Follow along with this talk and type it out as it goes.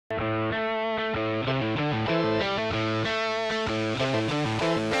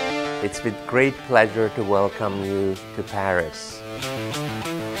It's with great pleasure to welcome you to Paris.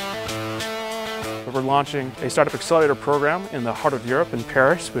 We're launching a startup accelerator program in the heart of Europe in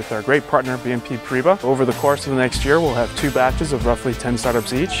Paris with our great partner BNP Paribas. Over the course of the next year, we'll have 2 batches of roughly 10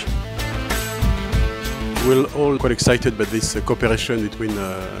 startups each. We're all quite excited about this cooperation between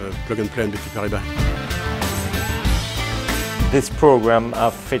Plug and Play and BNP Paribas. This program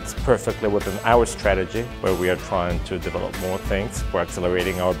fits perfectly within our strategy, where we are trying to develop more things. We're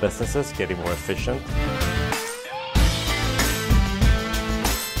accelerating our businesses, getting more efficient.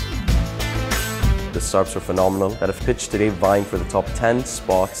 The startups are phenomenal that have pitched today, vying for the top 10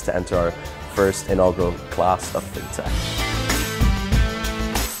 spots to enter our first inaugural class of FinTech.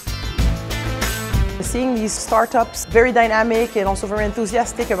 Seeing these startups very dynamic and also very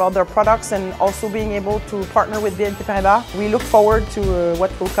enthusiastic about their products, and also being able to partner with BNP Paribas, we look forward to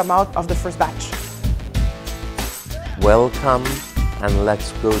what will come out of the first batch. Welcome, and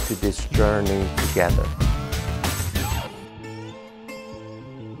let's go to this journey together.